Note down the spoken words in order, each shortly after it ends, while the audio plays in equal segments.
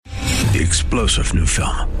The explosive new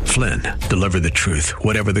film, Flynn, deliver the truth,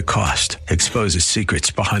 whatever the cost, exposes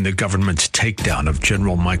secrets behind the government's takedown of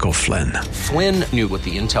General Michael Flynn. Flynn knew what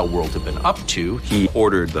the intel world had been up to. He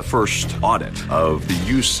ordered the first audit of the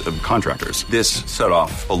use of contractors. This set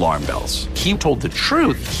off alarm bells. He told the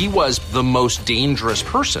truth. He was the most dangerous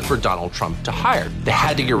person for Donald Trump to hire. They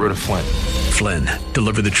had to get rid of Flynn. Flynn,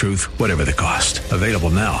 deliver the truth, whatever the cost. Available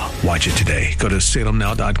now. Watch it today. Go to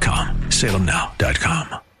salemnow.com.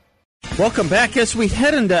 salemnow.com. Welcome back. As we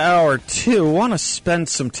head into hour two, I want to spend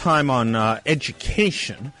some time on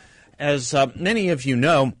education. As many of you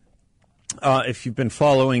know, if you've been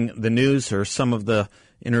following the news or some of the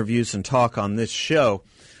interviews and talk on this show,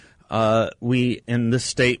 we in this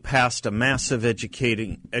state passed a massive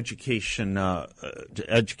educational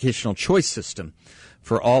choice system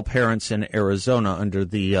for all parents in Arizona under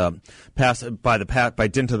the by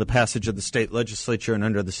dint of the passage of the state legislature and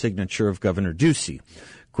under the signature of Governor Ducey.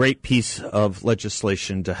 Great piece of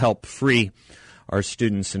legislation to help free our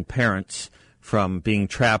students and parents from being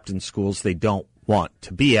trapped in schools they don't want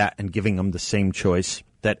to be at and giving them the same choice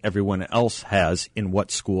that everyone else has in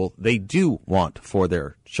what school they do want for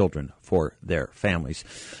their children, for their families.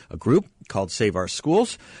 A group called Save Our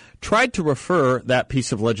Schools tried to refer that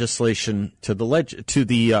piece of legislation to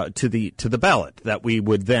the ballot that we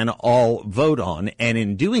would then all vote on, and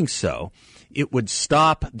in doing so, it would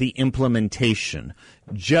stop the implementation.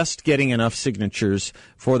 Just getting enough signatures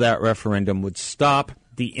for that referendum would stop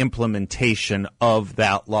the implementation of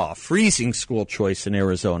that law, freezing school choice in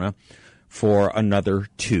Arizona for another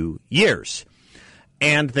 2 years.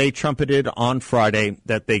 And they trumpeted on Friday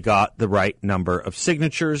that they got the right number of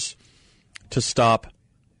signatures to stop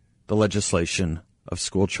the legislation of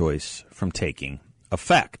school choice from taking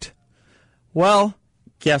effect. Well,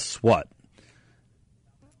 guess what?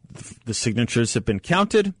 The signatures have been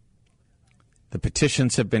counted, the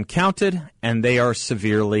petitions have been counted, and they are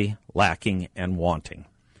severely lacking and wanting.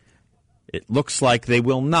 It looks like they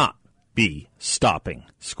will not be stopping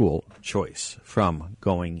school choice from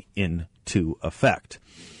going into effect.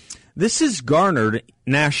 This has garnered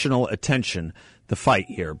national attention, the fight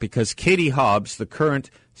here, because Katie Hobbs, the current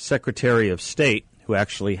Secretary of State, who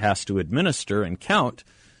actually has to administer and count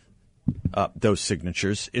those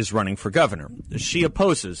signatures, is running for governor. She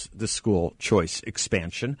opposes the school choice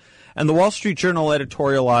expansion. And the Wall Street Journal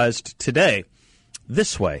editorialized today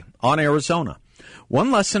this way on Arizona.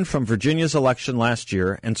 One lesson from Virginia's election last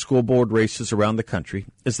year and school board races around the country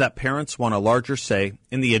is that parents want a larger say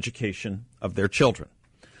in the education of their children.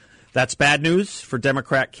 That's bad news for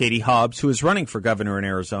Democrat Katie Hobbs, who is running for governor in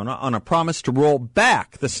Arizona on a promise to roll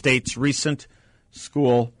back the state's recent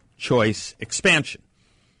school choice expansion.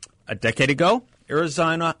 A decade ago,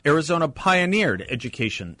 Arizona pioneered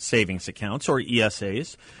education savings accounts, or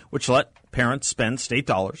ESAs, which let parents spend state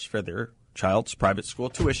dollars for their child's private school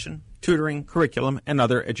tuition, tutoring, curriculum, and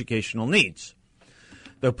other educational needs.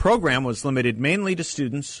 The program was limited mainly to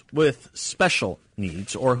students with special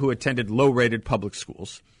needs or who attended low-rated public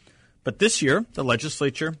schools. But this year, the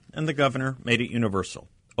legislature and the governor made it universal,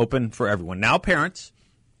 open for everyone. Now parents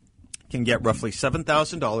can get roughly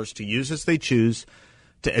 $7,000 to use as they choose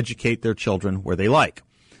to educate their children where they like.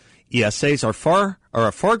 ESAs are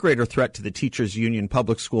a far greater threat to the teachers' union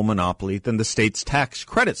public school monopoly than the state's tax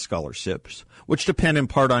credit scholarships, which depend in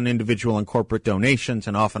part on individual and corporate donations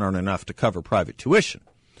and often aren't enough to cover private tuition.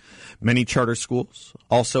 Many charter schools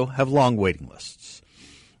also have long waiting lists.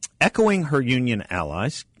 Echoing her union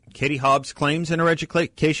allies, Katie Hobbs claims in her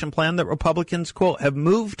education plan that Republicans, quote, have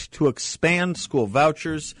moved to expand school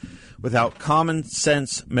vouchers without common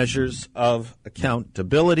sense measures of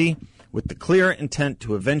accountability, with the clear intent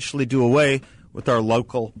to eventually do away with our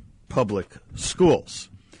local public schools.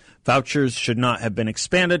 Vouchers should not have been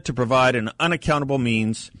expanded to provide an unaccountable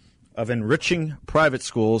means of enriching private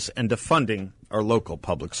schools and defunding our local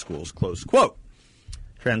public schools, close quote.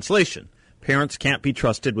 Translation: parents can't be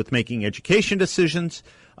trusted with making education decisions,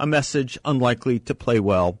 a message unlikely to play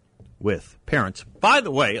well with parents. By the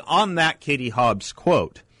way, on that Katie Hobbs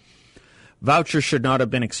quote, vouchers should not have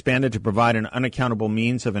been expanded to provide an unaccountable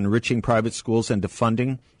means of enriching private schools and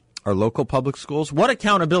defunding our local public schools. What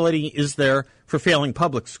accountability is there for failing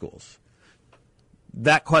public schools?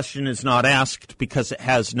 That question is not asked because it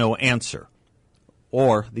has no answer,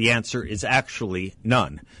 or the answer is actually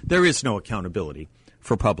none. There is no accountability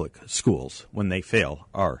for public schools when they fail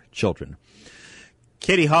our children.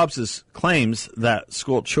 Katie Hobbs' claims that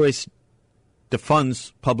school choice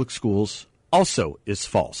defunds public schools also is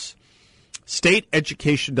false. State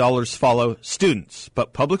education dollars follow students,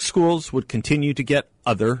 but public schools would continue to get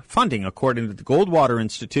other funding. According to the Goldwater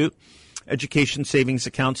Institute, Education savings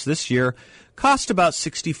accounts this year cost about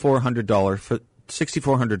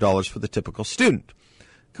 $6,400 for the typical student,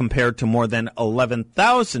 compared to more than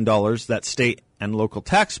 $11,000 that state and local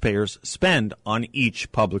taxpayers spend on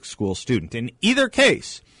each public school student. In either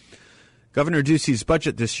case, Governor Ducey's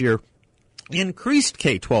budget this year increased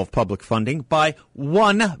K-12 public funding by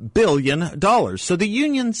 $1 billion. So the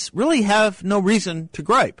unions really have no reason to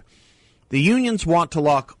gripe. The unions want to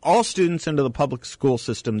lock all students into the public school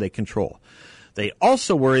system they control. They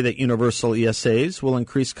also worry that universal ESAs will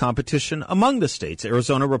increase competition among the states.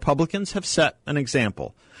 Arizona Republicans have set an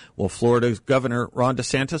example. Will Florida Governor Ron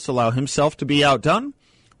DeSantis allow himself to be outdone?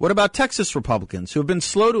 What about Texas Republicans who have been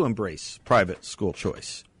slow to embrace private school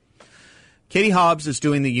choice? Katie Hobbs is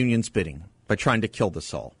doing the union's bidding by trying to kill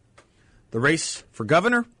this all. The race for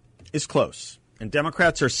governor is close, and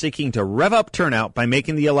Democrats are seeking to rev up turnout by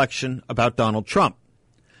making the election about Donald Trump.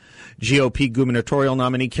 GOP gubernatorial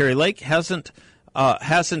nominee Kari Lake hasn't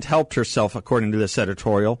helped herself, according to this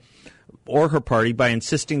editorial, or her party, by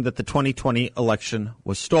insisting that the 2020 election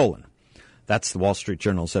was stolen. That's the Wall Street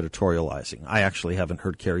Journal's editorializing. I actually haven't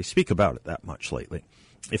heard Kari speak about it that much lately,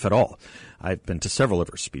 if at all. I've been to several of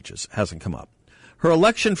her speeches. It hasn't come up. Her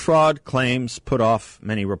election fraud claims put off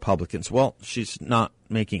many Republicans. Well, she's not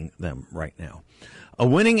making them right now. A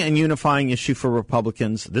winning and unifying issue for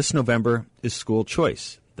Republicans this November is school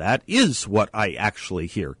choice. That is what I actually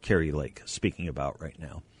hear Kari Lake speaking about right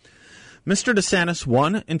now. Mr. DeSantis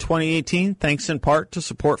won in 2018 thanks in part to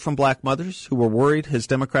support from black mothers who were worried his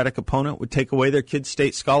Democratic opponent would take away their kids'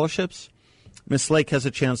 state scholarships. Ms. Lake has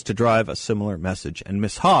a chance to drive a similar message, and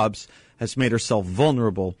Ms. Hobbs has made herself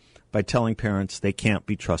vulnerable by telling parents they can't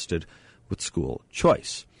be trusted with school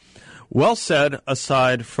choice. Well said,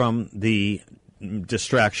 aside from the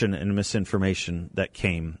distraction and misinformation that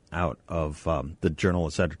came out of the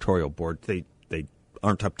Journal's editorial board. They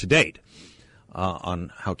aren't up to date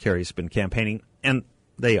on how Kari's been campaigning, and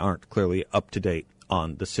they aren't clearly up to date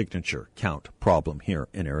on the signature count problem here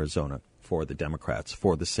in Arizona for the Democrats,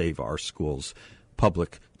 for the Save Our Schools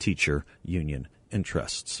public teacher union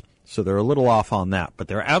interests. So they're a little off on that, but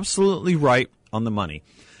they're absolutely right on the money,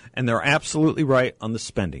 and they're absolutely right on the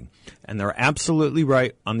spending, and they're absolutely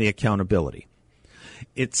right on the accountability.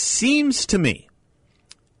 It seems to me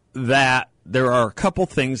that there are a couple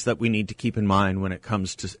things that we need to keep in mind when it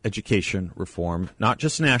comes to education reform, not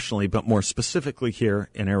just nationally, but more specifically here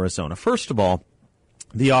in Arizona. First of all,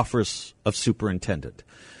 the office of superintendent.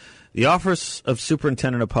 The office of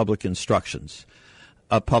superintendent of public instruction.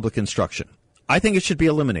 I think it should be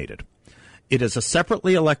eliminated. It is a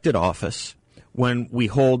separately elected office when we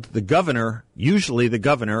hold the governor, usually the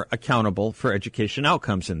governor, accountable for education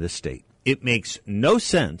outcomes in this state. It makes no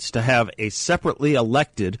sense to have a separately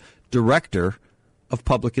elected director of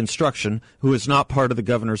public instruction who is not part of the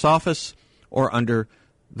governor's office or under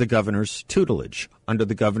the governor's tutelage, under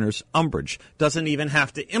the governor's umbrage, doesn't even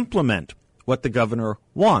have to implement what the governor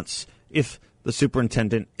wants if the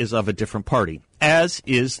superintendent is of a different party, as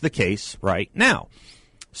is the case right now.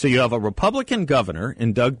 So you have a Republican governor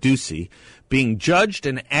in Doug Ducey being judged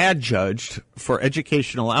and adjudged for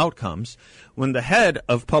educational outcomes when the head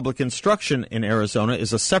of public instruction in Arizona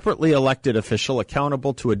is a separately elected official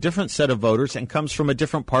accountable to a different set of voters and comes from a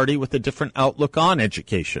different party with a different outlook on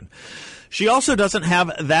education. She also doesn't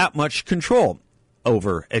have that much control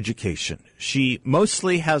over education. She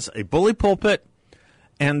mostly has a bully pulpit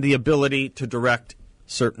and the ability to direct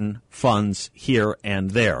certain funds here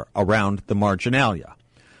and there around the marginalia.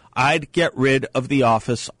 I'd get rid of the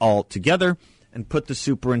office altogether and put the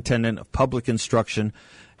superintendent of public instruction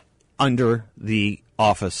under the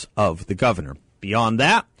office of the governor. Beyond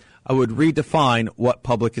that, I would redefine what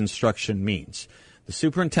public instruction means. The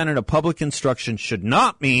superintendent of public instruction should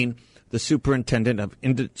not mean the superintendent of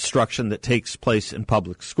instruction that takes place in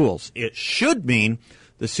public schools. It should mean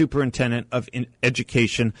the superintendent of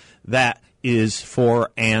education that is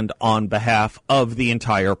for and on behalf of the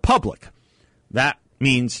entire public. That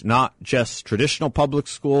means not just traditional public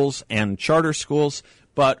schools and charter schools,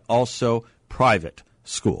 but also private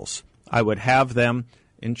schools. I would have them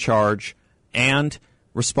in charge and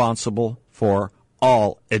responsible for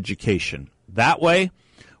all education. That way,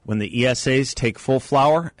 when the ESAs take full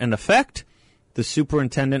flower and effect, the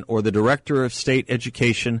superintendent or the director of state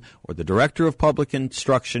education or the director of public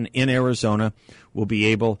instruction in Arizona will be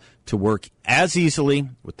able to work as easily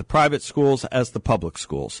with the private schools as the public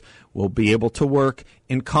schools. Will be able to work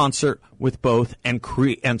in concert with both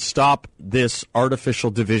and stop this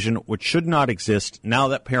artificial division which should not exist now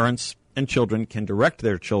that parents and children can direct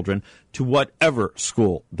their children to whatever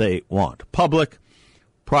school they want. Public,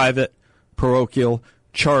 private, parochial,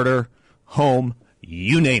 charter, home,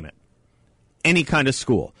 you name it. any kind of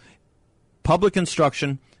school. Public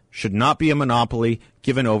instruction should not be a monopoly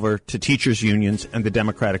given over to teachers' unions and the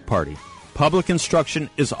Democratic Party. Public instruction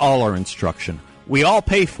is all our instruction. We all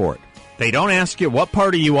pay for it. They don't ask you what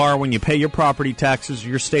party you are when you pay your property taxes or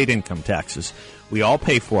your state income taxes. We all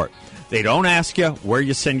pay for it. They don't ask you where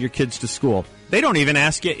you send your kids to school. They don't even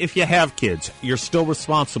ask you if you have kids. You're still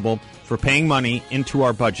responsible for paying money into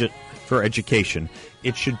our budget for education.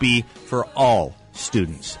 It should be for all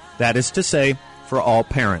students. That is to say, for all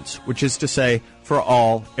parents, which is to say, for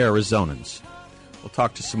all Arizonans. We'll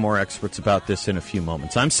talk to some more experts about this in a few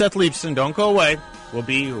moments. I'm Seth Leibsohn. Don't go away. We'll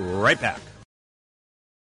be right back.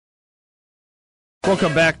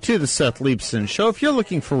 Welcome back to the Seth Leibsohn Show. If you're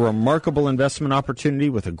looking for a remarkable investment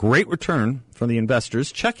opportunity with a great return from the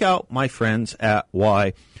investors, check out my friends at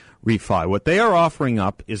Y Refi. What they are offering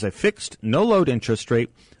up is a fixed, no-load interest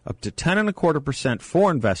rate up to 10.25%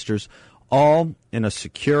 for investors, all in a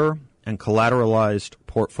secure and collateralized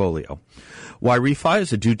portfolio. Y Refi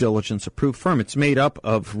is a due diligence approved firm. It's made up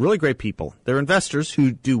of really great people. They're investors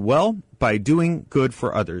who do well by doing good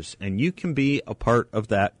for others, and you can be a part of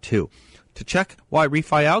that too. To check Y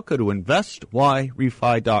Refi out, go to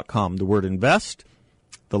investyrefi.com. The word invest,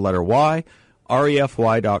 the letter Y,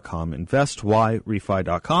 REFY.com,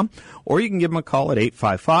 investyrefi.com, or you can give them a call at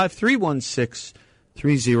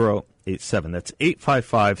 855-316-3087. That's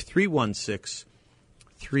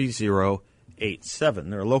 855-316-3087.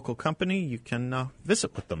 They're a local company. You can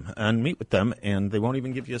visit with them and meet with them, and they won't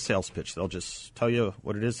even give you a sales pitch. They'll just tell you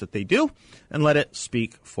what it is that they do and let it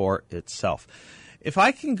speak for itself. If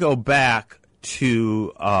I can go back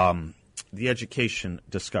to the education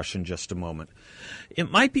discussion just a moment,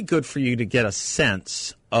 it might be good for you to get a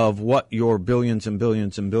sense of what your billions and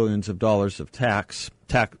billions and billions of dollars of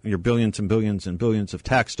your billions and billions and billions of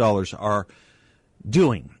tax dollars are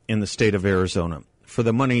doing in the state of Arizona for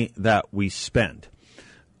the money that we spend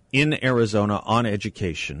in Arizona on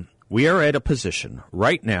education. We are at a position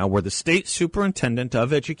right now where the state superintendent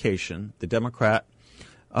of education, the Democratic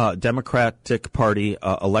Party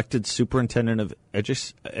elected superintendent of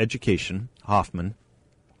education, Hoffman,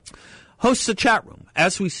 hosts a chat room.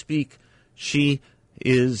 As we speak, she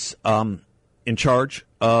is in charge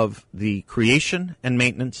of the creation and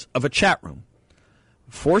maintenance of a chat room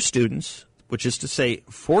for students, which is to say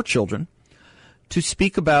for children, to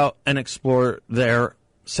speak about and explore their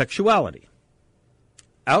sexuality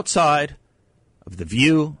outside of the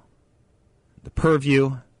view, the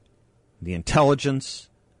purview, the intelligence,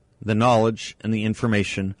 the knowledge, and the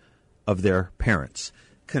information of their parents,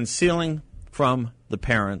 concealing from the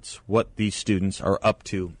parents what these students are up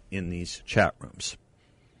to in these chat rooms.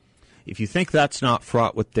 If you think that's not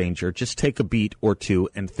fraught with danger, just take a beat or two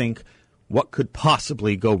and think what could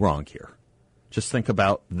possibly go wrong here. Just think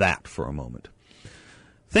about that for a moment.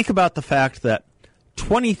 Think about the fact that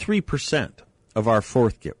 23% of our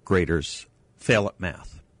fourth graders fail at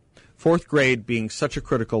math. Fourth grade being such a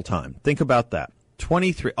critical time. Think about that.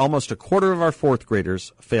 Almost a quarter of our fourth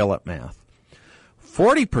graders fail at math.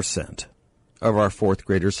 40% of our fourth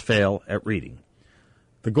graders fail at reading.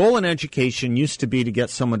 The goal in education used to be to get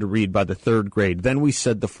someone to read by the third grade. Then we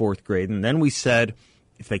said the fourth grade. And then we said,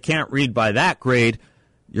 if they can't read by that grade,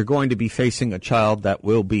 you're going to be facing a child that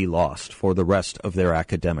will be lost for the rest of their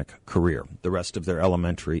academic career, the rest of their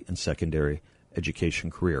elementary and secondary education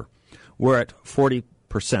career. We're at 40%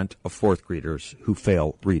 of fourth graders who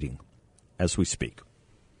fail reading as we speak.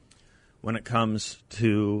 When it comes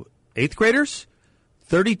to eighth graders,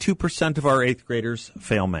 32% of our eighth graders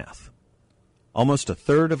fail math. Almost a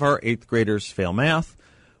third of our eighth graders fail math,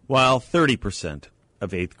 while 30%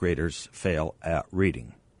 of eighth graders fail at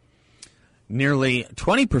reading. Nearly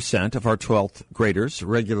 20% of our 12th graders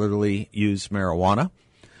regularly use marijuana,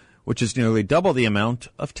 which is nearly double the amount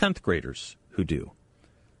of 10th graders who do.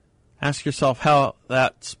 Ask yourself how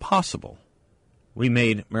that's possible. We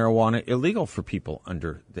made marijuana illegal for people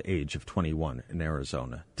under the age of 21 in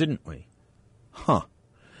Arizona, didn't we?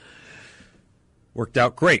 Worked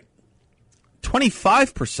out great.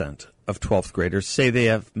 25% of 12th graders say they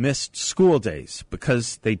have missed school days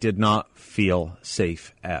because they did not feel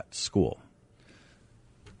safe at school.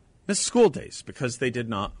 Missed school days because they did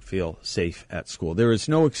not feel safe at school. There is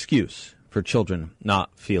no excuse for children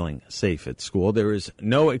not feeling safe at school. There is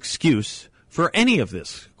no excuse for any of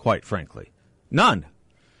this, quite frankly. None.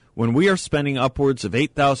 When we are spending upwards of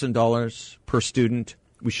 $8,000 per student,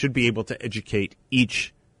 we should be able to educate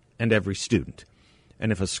each and every student.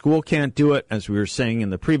 And if a school can't do it, as we were saying in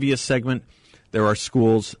the previous segment, there are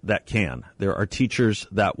schools that can. There are teachers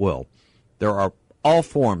that will. There are all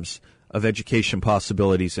forms of education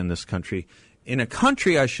possibilities in this country. In a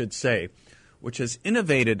country, I should say, which has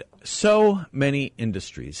innovated so many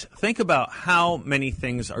industries. Think about how many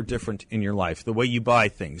things are different in your life, the way you buy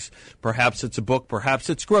things. Perhaps it's a book, perhaps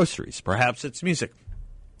it's groceries, perhaps it's music.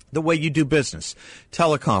 The way you do business,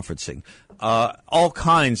 teleconferencing, all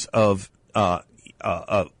kinds of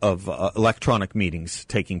electronic meetings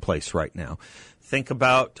taking place right now. Think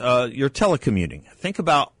about your telecommuting. Think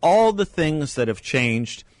about all the things that have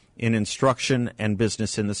changed in instruction and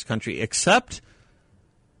business in this country, except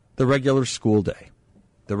the regular school day.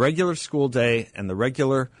 The regular school day and the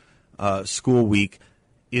regular school week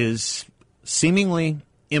is seemingly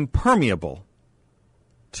impermeable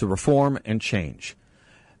to reform and change.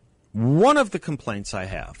 One of the complaints I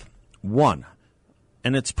have, and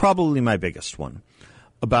it's probably my biggest one,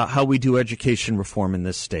 about how we do education reform in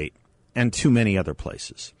this state and too many other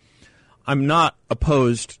places. I'm not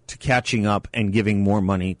opposed to catching up and giving more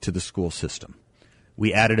money to the school system.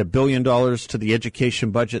 We added $1 billion to the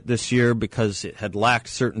education budget this year because it had lacked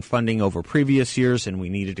certain funding over previous years and we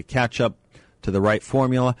needed to catch up to the right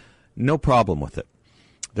formula. No problem with it.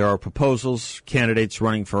 There are proposals, candidates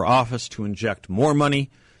running for office to inject more money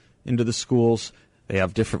into the schools. They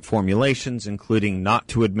have different formulations, including not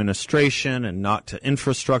to administration and not to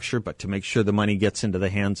infrastructure, but to make sure the money gets into the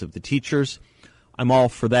hands of the teachers. I'm all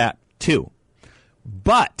for that, too.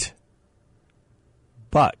 But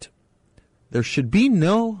there should be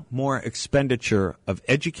no more expenditure of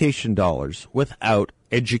education dollars without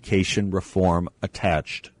education reform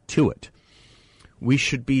attached to it. We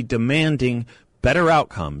should be demanding better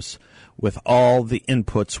outcomes with all the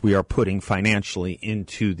inputs we are putting financially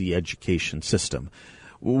into the education system.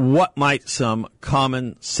 What might some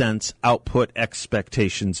common sense output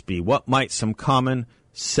expectations be? What might some common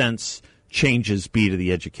sense changes be to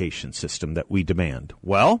the education system that we demand?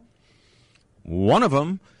 Well, one of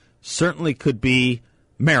them certainly could be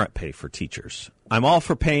merit pay for teachers. I'm all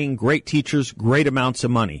for paying great teachers great amounts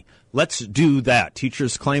of money. Let's do that.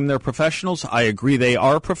 Teachers claim they're professionals. I agree they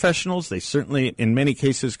are professionals. They certainly, in many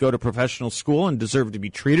cases, go to professional school and deserve to be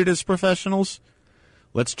treated as professionals.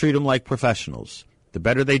 Let's treat them like professionals. The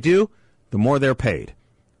better they do, the more they're paid.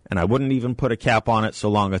 And I wouldn't even put a cap on it so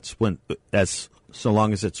long as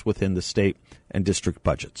it's within the state and district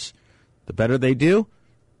budgets. The better they do,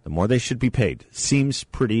 the more they should be paid. Seems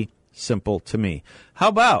pretty simple to me. How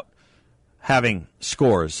about having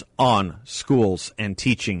scores on schools and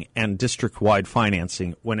teaching and district-wide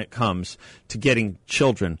financing when it comes to getting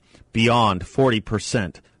children beyond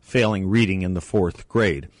 40% failing reading in the 4th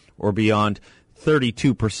grade or beyond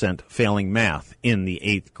 32% failing math in the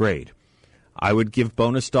 8th grade? I would give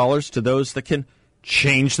bonus dollars to those that can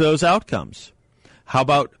change those outcomes. How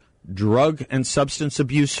about drug and substance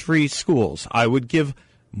abuse-free schools? I would give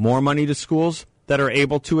more money to schools that are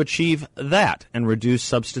able to achieve that and reduce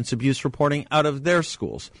substance abuse reporting out of their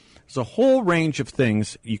schools. There's a whole range of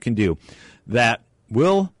things you can do that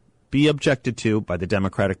will be objected to by the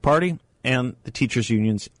Democratic Party and the teachers'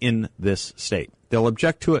 unions in this state. They'll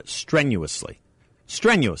object to it strenuously.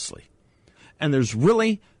 And there's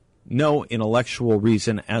really no intellectual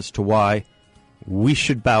reason as to why we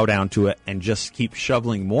should bow down to it and just keep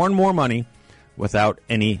shoveling more and more money without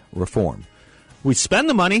any reform. We spend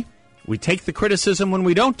the money. We take the criticism when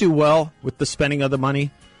we don't do well with the spending of the money.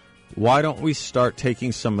 Why don't we start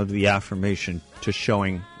taking some of the affirmation to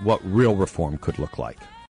showing what real reform could look like?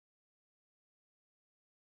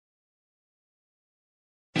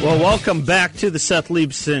 Well, welcome back to the Seth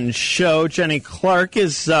Leibsohn Show. Jenny Clark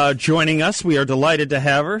is joining us. We are delighted to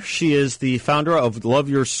have her. She is the founder of Love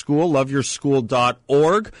Your School,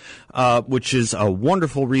 loveyourschool.org, which is a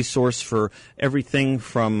wonderful resource for everything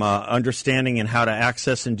from understanding and how to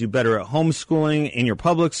access and do better at homeschooling in your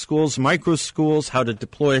public schools, micro schools, how to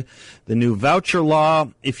deploy the new voucher law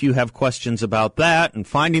if you have questions about that, and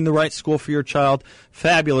finding the right school for your child.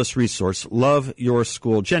 Fabulous resource, Love Your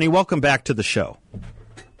School. Jenny, welcome back to the show.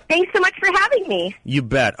 Thanks so much for having me. You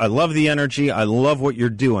bet. I love the energy. I love what you're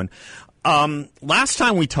doing. Last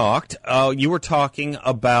time we talked, you were talking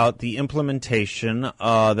about the implementation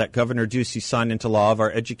that Governor Ducey signed into law of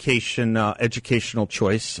our educational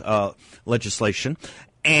choice legislation.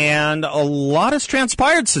 And a lot has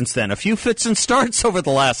transpired since then, a few fits and starts over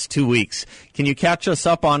the last 2 weeks. Can you catch us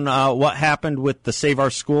up on what happened with the Save Our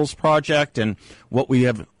Schools project and what we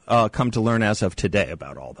have come to learn as of today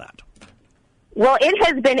about all that? Well, it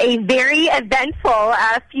has been a very eventful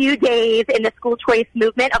few days in the school choice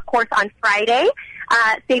movement. Of course, on Friday,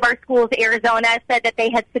 Save Our Schools Arizona said that they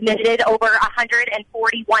had submitted over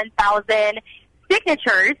 141,000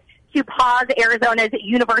 signatures to pause Arizona's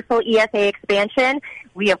universal ESA expansion.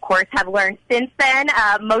 We, of course, have learned since then,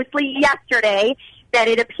 mostly yesterday, that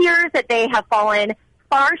it appears that they have fallen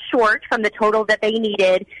far short from the total that they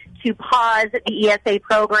needed to pause the ESA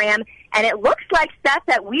program. And it looks like, Seth,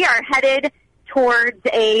 that we are headed towards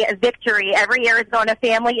a victory. Every Arizona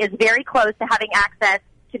family is very close to having access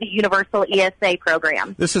to the universal ESA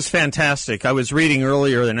program. This is fantastic. I was reading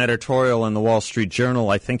earlier an editorial in the Wall Street Journal,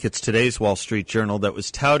 I think it's today's Wall Street Journal, that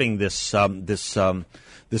was touting this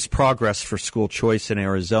progress for school choice in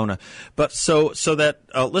Arizona. But so that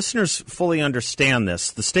listeners fully understand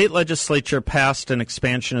this, the state legislature passed an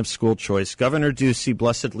expansion of school choice. Governor Ducey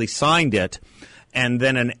blessedly signed it, and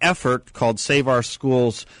then an effort called Save Our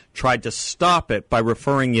Schools tried to stop it by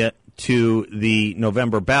referring it to the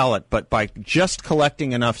November ballot. But by just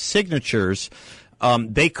collecting enough signatures,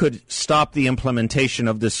 they could stop the implementation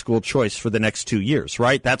of this school choice for the next 2 years,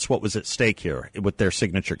 right? That's what was at stake here with their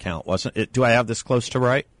signature count, wasn't it? Do I have this close to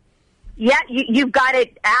right? Yeah, you've got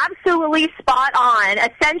it absolutely spot on.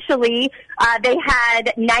 Essentially, they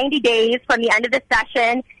had 90 days from the end of the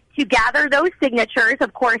session to gather those signatures.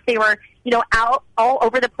 Of course, they were, out all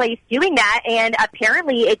over the place doing that, and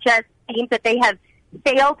apparently it just seems that they have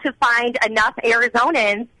failed to find enough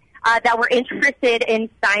Arizonans that were interested in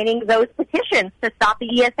signing those petitions to stop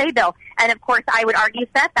the ESA bill. And, of course, I would argue,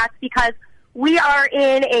 Seth, that's because we are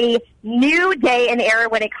in a new day and era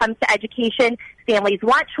when it comes to education. Families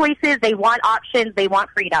want choices, they want options, they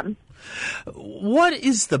want freedom. What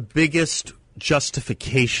is the biggest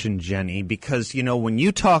justification, Jenny? Because, when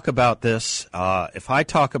you talk about this, if I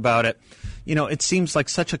talk about it, it seems like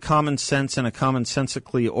such a common sense and a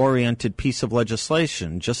commonsensically oriented piece of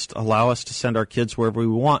legislation. Just allow us to send our kids wherever we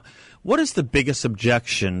want. What is the biggest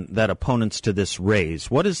objection that opponents to this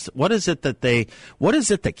raise? What is it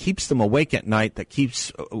that keeps them awake at night, that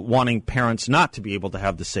keeps wanting parents not to be able to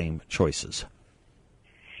have the same choices?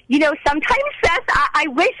 Sometimes, Seth, I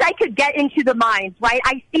wish I could get into the minds, right?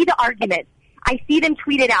 I see the arguments. I see them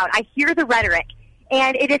tweeted out. I hear the rhetoric.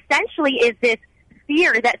 And it essentially is this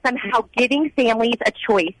fear that somehow giving families a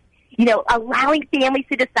choice, allowing families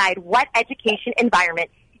to decide what education environment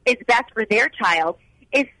is best for their child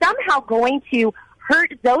is somehow going to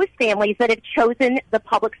hurt those families that have chosen the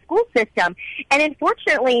public school system. And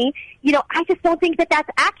unfortunately, I just don't think that that's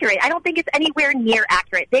accurate. I don't think it's anywhere near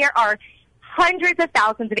accurate. There are hundreds of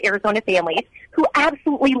thousands of Arizona families who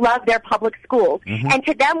absolutely love their public schools. Mm-hmm. And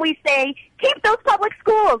to them we say, keep those public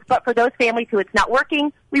schools. But for those families who it's not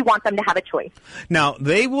working, we want them to have a choice. Now,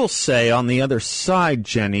 they will say on the other side,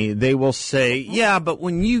 Jenny, they will say, yeah, but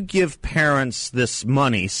when you give parents this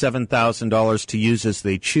money, $7,000 to use as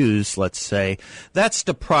they choose, let's say, that's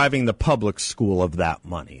depriving the public school of that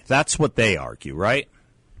money. That's what they argue, right?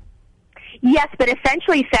 Yes, but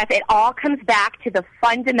essentially, Seth, it all comes back to the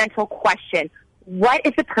fundamental question. What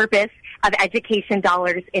is the purpose of education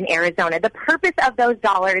dollars in Arizona? The purpose of those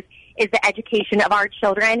dollars is the education of our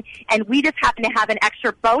children, and we just happen to have an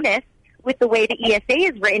extra bonus with the way the ESA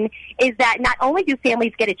is written, is that not only do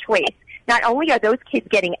families get a choice, not only are those kids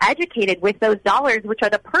getting educated with those dollars, which are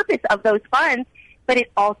the purpose of those funds, but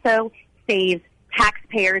it also saves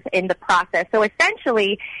taxpayers in the process. So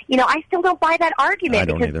essentially, I still don't buy that argument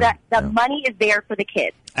because the money is there for the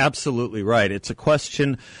kids. Absolutely right. It's a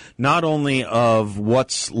question not only of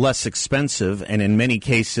what's less expensive, and in many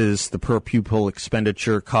cases the per pupil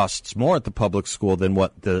expenditure costs more at the public school than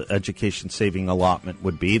what the education saving allotment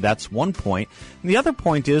would be. That's one point. And the other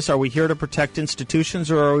point is, are we here to protect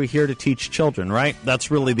institutions or are we here to teach children, right?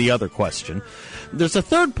 That's really the other question. There's a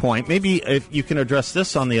third point, maybe if you can address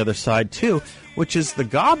this on the other side too, which is the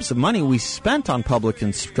gobs of money we spent on public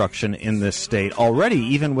instruction in this state already,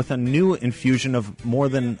 even with a new infusion of more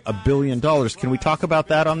than $1 billion. Can we talk about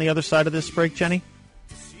that on the other side of this break, Jenny?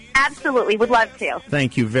 Absolutely. Would love to.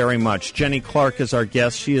 Thank you very much. Jenny Clark is our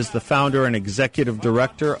guest. She is the founder and executive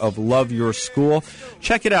director of Love Your School.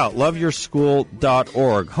 Check it out,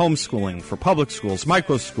 loveyourschool.org. Homeschooling for public schools,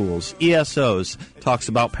 micro schools, ESOs. Talks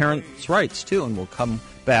about parents' rights, too, and we'll come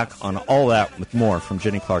back on all that with more from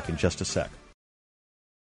Jenny Clark in just a sec.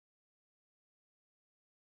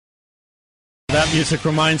 That music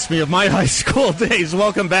reminds me of my high school days.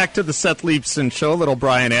 Welcome back to the Seth Leibson Show. Little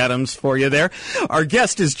Brian Adams for you there. Our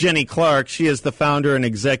guest is Jenny Clark. She is the founder and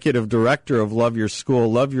executive director of Love Your School,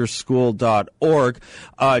 loveyourschool.org.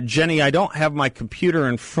 Jenny, I don't have my computer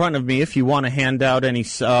in front of me. If you want to hand out any,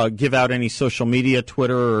 give out any social media,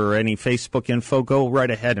 Twitter or any Facebook info, go right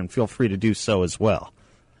ahead and feel free to do so as well.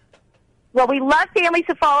 Well, we love families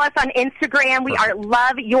to follow us on Instagram. We are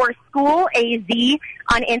Love Your School, AZ,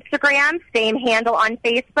 on Instagram, same handle on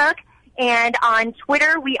Facebook. And on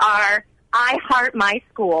Twitter, we are I Heart My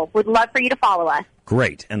School. Would love for you to follow us.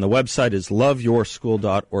 Great. And the website is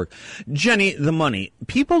loveyourschool.org. Jenny, the money.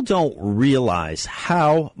 People don't realize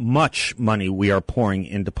how much money we are pouring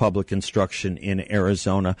into public instruction in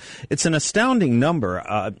Arizona. It's an astounding number.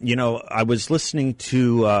 I was listening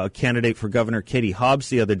to a candidate for governor, Katie Hobbs,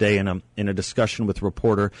 the other day in a discussion with a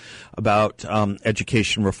reporter about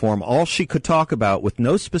education reform. All she could talk about, with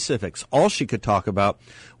no specifics, all she could talk about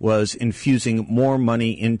was infusing more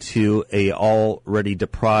money into a already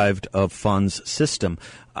deprived of funds system.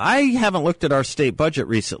 I haven't looked at our state budget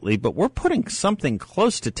recently, but we're putting something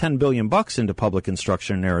close to $10 billion into public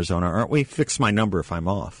instruction in Arizona, aren't we? Fix my number if I'm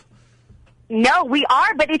off. No, we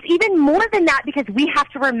are, but it's even more than that because we have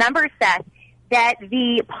to remember, Seth, that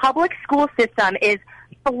the public school system is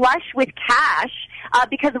flush with cash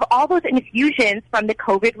because of all those infusions from the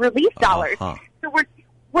COVID relief dollars. So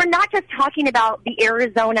we're not just talking about the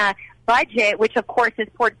Arizona budget, which of course has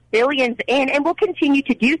poured billions in and will continue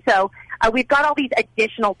to do so. We've got all these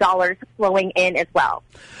additional dollars flowing in as well.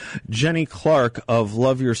 Jenny Clark of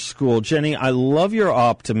Love Your School. Jenny, I love your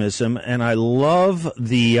optimism, and I love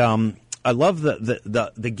the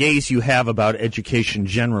gaze you have about education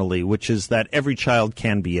generally, which is that every child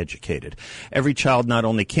can be educated. Every child not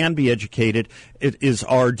only can be educated, it is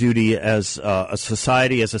our duty as a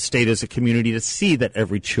society, as a state, as a community to see that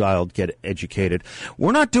every child get educated.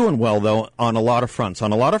 We're not doing well, though, on a lot of fronts.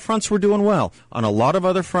 On a lot of fronts, we're doing well. On a lot of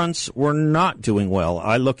other fronts, we're not doing well.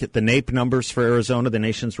 I look at the NAEP numbers for Arizona, the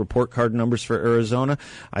nation's report card numbers for Arizona.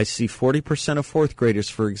 I see 40% of fourth graders,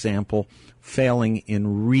 for example, failing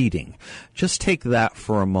in reading. Just take that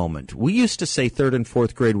for a moment. We used to say third and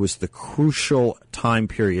fourth grade was the crucial time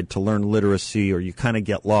period to learn literacy, or you kind of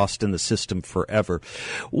get lost in the system forever.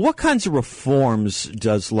 What kinds of reforms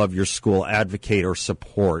does Love Your School advocate or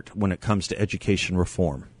support when it comes to education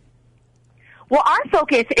reform? Well, our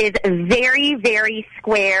focus is very, very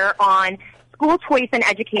square on school choice and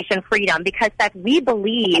education freedom, because that we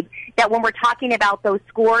believe that when we're talking about those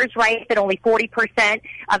scores, right, that only 40%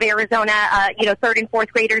 of Arizona, third and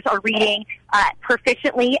fourth graders are reading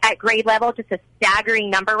proficiently at grade level, just a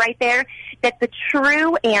staggering number right there, that the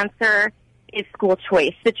true answer is school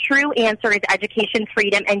choice. The true answer is education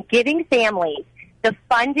freedom and giving families the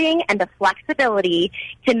funding and the flexibility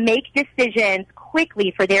to make decisions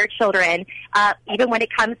quickly for their children, even when it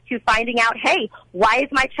comes to finding out, hey, why is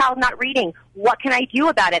my child not reading? What can I do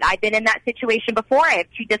about it? I've been in that situation before. I have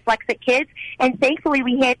two dyslexic kids, and thankfully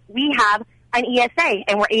we have an ESA,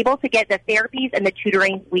 and we're able to get the therapies and the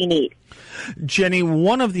tutoring we need. Jenny,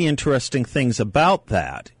 one of the interesting things about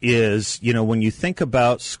that is, when you think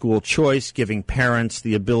about school choice, giving parents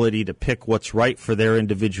the ability to pick what's right for their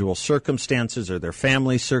individual circumstances or their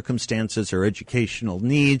family circumstances or educational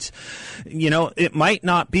needs, it might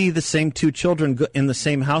not be the same two children in the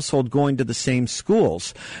same household going to the same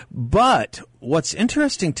schools. But what's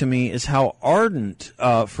interesting to me is how ardent,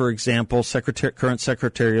 for example, current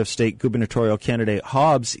Secretary of State gubernatorial candidate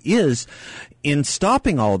Hobbs is in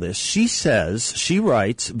stopping all this. She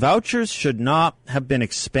writes, vouchers should not have been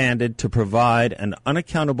expanded to provide an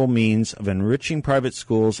unaccountable means of enriching private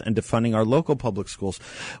schools and defunding our local public schools.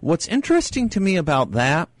 What's interesting to me about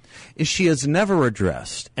that is she has never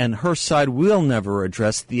addressed, and her side will never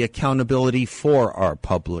address, the accountability for our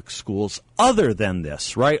public schools other than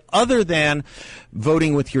this, right? Other than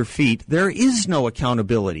voting with your feet, there is no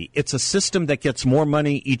accountability. It's a system that gets more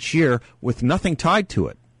money each year with nothing tied to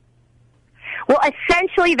it. Well,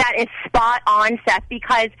 essentially that is spot on, Seth,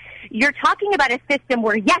 because you're talking about a system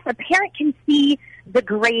where, yes, a parent can see the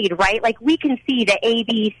grade, right? Like we can see the A,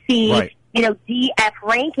 B, C, right, D, F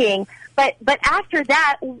ranking. But after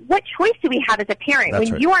that, what choice do we have as a parent? That's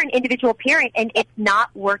when right. You are an individual parent and it's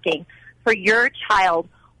not working for your child,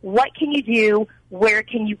 what can you do? Where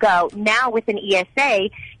can you go? Now with an ESA,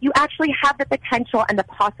 you actually have the potential and the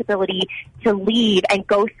possibility to leave and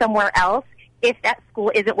go somewhere else if that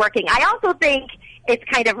school isn't working. I also think it's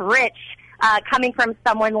kind of rich coming from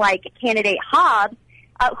someone like candidate Hobbs,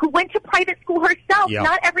 who went to private school herself. Yeah.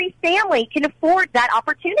 Not every family can afford that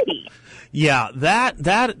opportunity. Yeah,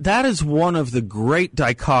 that is one of the great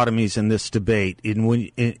dichotomies in this debate,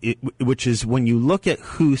 which is when you look at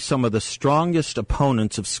who some of the strongest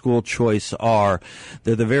opponents of school choice are,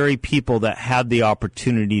 they're the very people that had the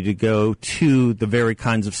opportunity to go to the very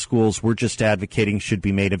kinds of schools we're just advocating should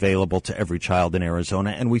be made available to every child in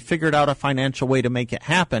Arizona. And we figured out a financial way to make it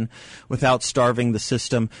happen without starving the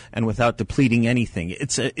system and without depleting anything.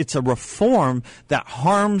 It's a reform that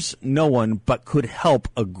harms no one but could help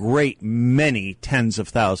a great many tens of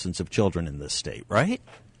thousands of children in this state, right?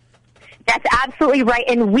 That's absolutely right,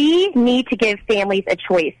 and we need to give families a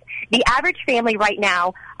choice. The average family right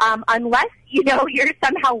now unless, you're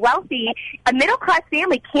somehow wealthy, a middle-class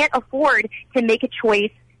family can't afford to make a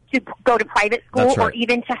choice to go to private school or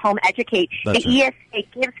even to home educate. The ESA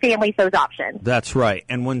gives families those options. That's right.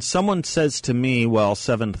 And when someone says to me, well,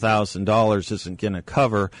 $7,000 isn't going to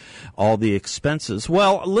cover all the expenses,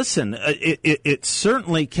 well, listen, it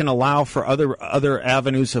certainly can allow for other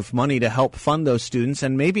avenues of money to help fund those students,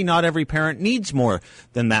 and maybe not every parent needs more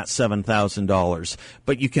than that $7,000.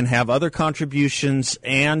 But you can have other contributions,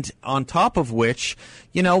 and on top of which,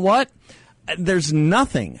 you know what? There's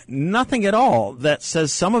nothing at all that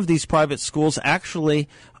says some of these private schools actually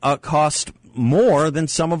cost more than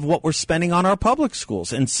some of what we're spending on our public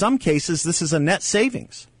schools. In some cases, this is a net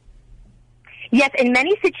savings. Yes, in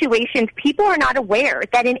many situations, people are not aware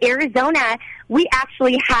that in Arizona, we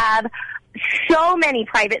actually have so many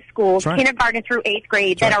private schools, kindergarten through 8th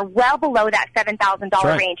grade, that are well below that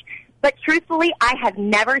 $7,000 range. But truthfully, I have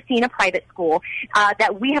never seen a private school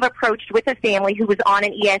that we have approached with a family who was on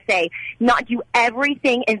an ESA not do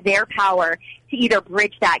everything in their power to either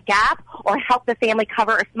bridge that gap or help the family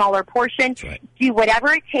cover a smaller portion, do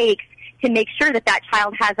whatever it takes to make sure that that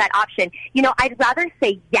child has that option. I'd rather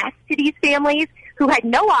say yes to these families who had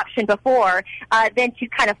no option before than to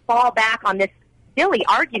kind of fall back on this silly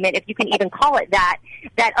argument, if you can even call it that,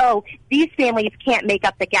 these families can't make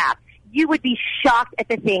up the gap. You would be shocked at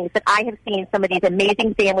the things that I have seen some of these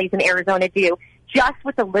amazing families in Arizona do just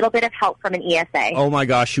with a little bit of help from an ESA. Oh, my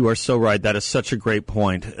gosh, you are so right. That is such a great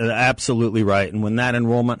point. Absolutely right. And when that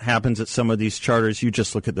enrollment happens at some of these charters, you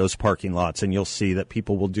just look at those parking lots and you'll see that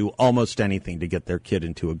people will do almost anything to get their kid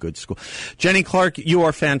into a good school. Jenny Clark, you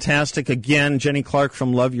are fantastic. Again, Jenny Clark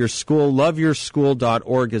from Love Your School.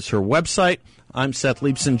 LoveYourSchool.org is her website. I'm Seth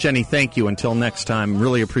Leibson. Jenny, thank you. Until next time,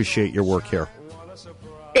 really appreciate your work here.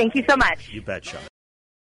 Thank you so much. You betcha.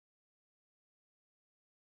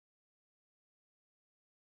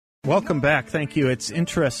 Welcome back. Thank you. It's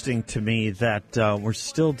interesting to me that we're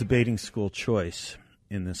still debating school choice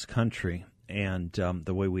in this country, and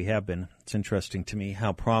the way we have been. It's interesting to me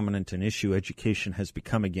how prominent an issue education has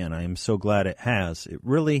become again. I am so glad it has. It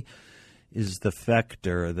really is the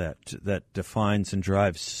factor that defines and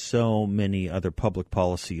drives so many other public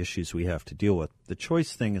policy issues we have to deal with. The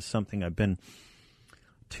choice thing is something I've been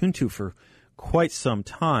tuned to for quite some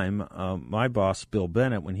time. My boss, Bill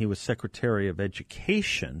Bennett, when he was Secretary of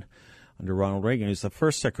Education under Ronald Reagan, he was the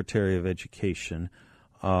first Secretary of Education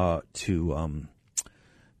to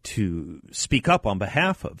speak up on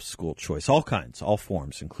behalf of school choice, all kinds, all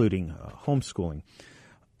forms, including homeschooling.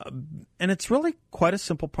 And it's really quite a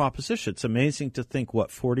simple proposition. It's amazing to think,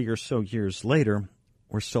 40 or so years later,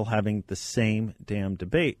 we're still having the same damn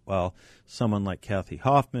debate. While someone like Kathy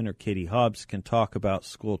Hoffman or Katie Hobbs can talk about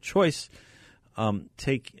school choice,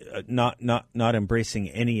 not embracing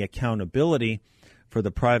any accountability for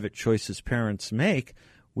the private choices parents make,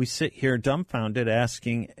 we sit here dumbfounded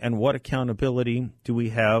asking, and what accountability do we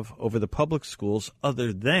have over the public schools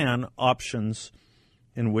other than options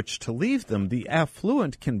in which to leave them? The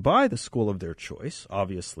affluent can buy the school of their choice,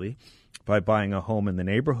 obviously, by buying a home in the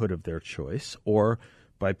neighborhood of their choice or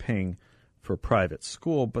by paying for private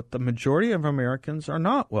school, but the majority of Americans are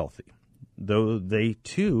not wealthy, though they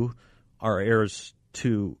too are heirs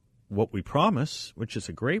to what we promise, which is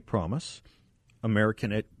a great promise,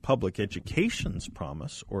 American public education's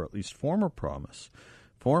promise, or at least former promise,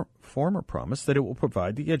 that it will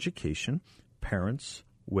provide the education parents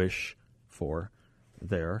wish for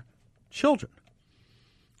their children.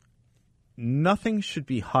 Nothing should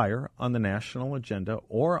be higher on the national agenda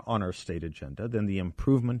or on our state agenda than the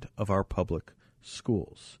improvement of our public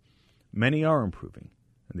schools. Many are improving,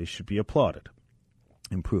 and they should be applauded.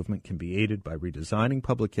 Improvement can be aided by redesigning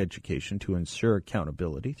public education to ensure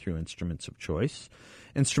accountability through instruments of choice,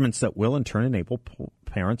 instruments that will in turn enable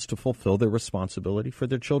parents to fulfill their responsibility for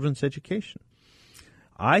their children's education.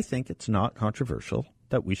 I think it's not controversial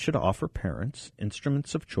that we should offer parents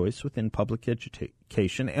instruments of choice within public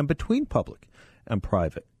education and between public and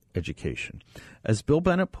private education. As Bill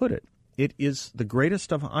Bennett put it, it is the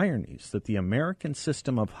greatest of ironies that the American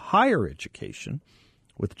system of higher education,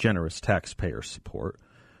 with generous taxpayer support,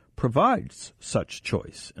 provides such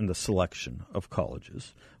choice in the selection of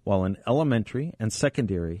colleges, while in elementary and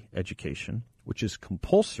secondary education, which is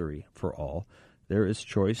compulsory for all, there is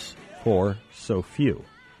choice for so few.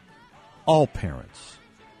 All parents,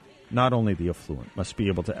 not only the affluent, must be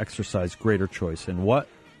able to exercise greater choice in what,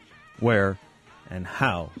 where, and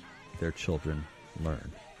how their children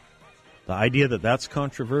learn. The idea that that's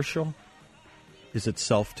controversial is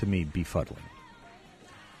itself, to me, befuddling.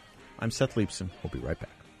 I'm Seth Leibson. We'll be right back.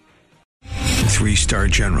 3-star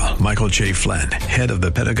general Michael J. Flynn, head of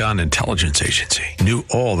the Pentagon Intelligence Agency, knew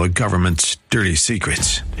all the government's dirty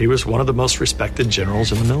secrets. He was one of the most respected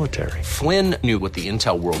generals in the military. Flynn knew what the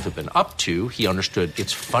intel world had been up to. He understood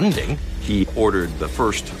its funding. He ordered the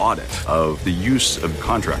first audit of the use of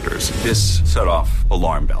contractors. This set off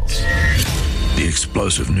alarm bells. The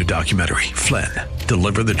explosive new documentary, Flynn,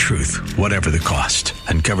 Deliver the Truth, Whatever the Cost,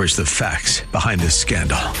 uncovers the facts behind this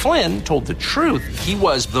scandal. Flynn told the truth. He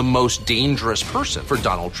was the most dangerous person for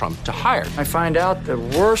Donald Trump to hire. I find out the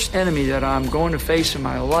worst enemy that I'm going to face in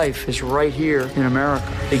my life is right here in America.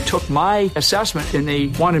 They took my assessment and they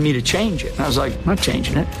wanted me to change it. And I was like, I'm not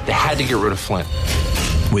changing it. They had to get rid of Flynn.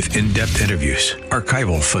 With in-depth interviews,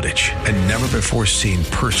 archival footage, and never-before-seen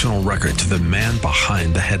personal records of the man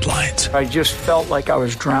behind the headlines. I just felt like I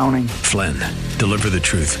was drowning. Flynn, Deliver the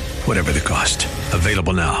Truth, Whatever the Cost.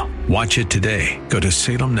 Available now. Watch it today. Go to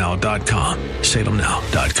salemnow.com.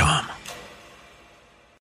 salemnow.com.